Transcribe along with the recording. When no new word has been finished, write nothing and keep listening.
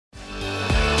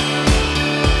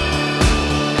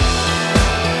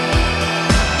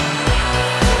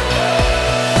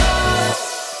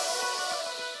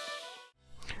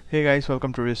Hey guys,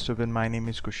 welcome to restoreBin. My name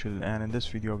is Kushal, and in this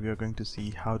video we are going to see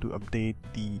how to update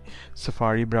the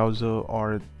Safari browser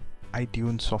or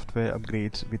iTunes software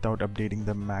upgrades without updating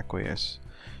the macOS.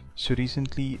 So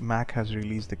recently Mac has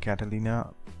released the Catalina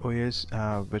OS,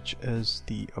 which is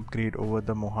the upgrade over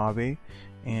the Mojave,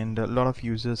 and a lot of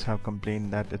users have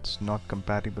complained that it's not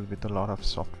compatible with a lot of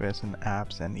softwares and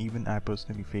apps, and even I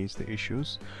personally face the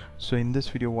issues. So in this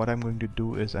video what I'm going to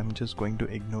do is I'm just going to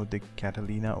ignore the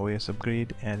Catalina OS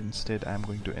upgrade, and instead I'm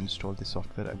going to install the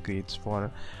software upgrades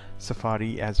for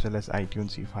Safari as well as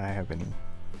iTunes if I have any.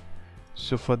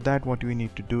 So for that, what we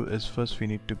need to do is first we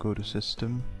need to go to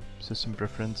System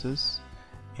Preferences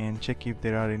and check if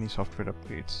there are any software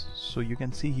upgrades. So you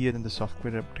can see here in the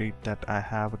software upgrade that I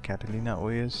have a Catalina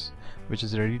OS which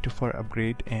is ready for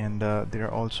upgrade, and there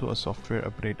are also a software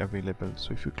upgrade available.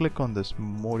 So if you click on this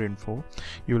more info,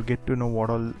 you will get to know what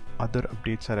all other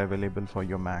updates are available for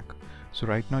your Mac. So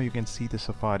right now you can see the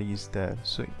Safari is there.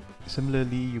 So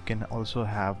similarly you can also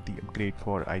have the upgrade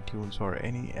for iTunes or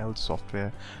any else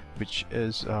software which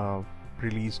is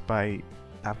released by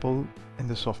Apple in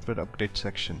the software update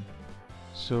section.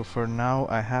 So for now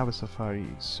I have a Safari,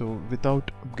 so without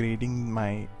upgrading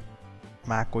my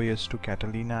Mac OS to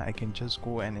Catalina I can just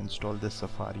go and install this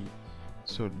Safari.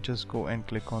 So just go and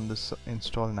click on this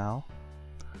install now.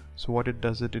 So what it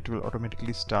does, it will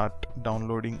automatically start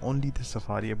downloading only the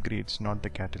Safari upgrades, not the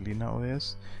Catalina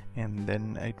OS, and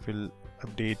then it will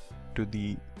update to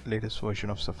the latest version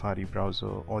of Safari browser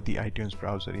or the iTunes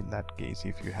browser in that case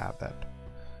if you have that.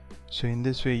 So in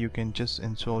this way you can just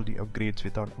install the upgrades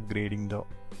without upgrading the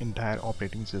entire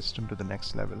operating system to the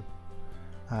next level.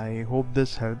 I hope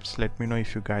this helps. Let me know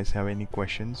if you guys have any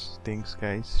questions. Thanks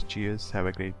guys, cheers, have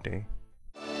a great day.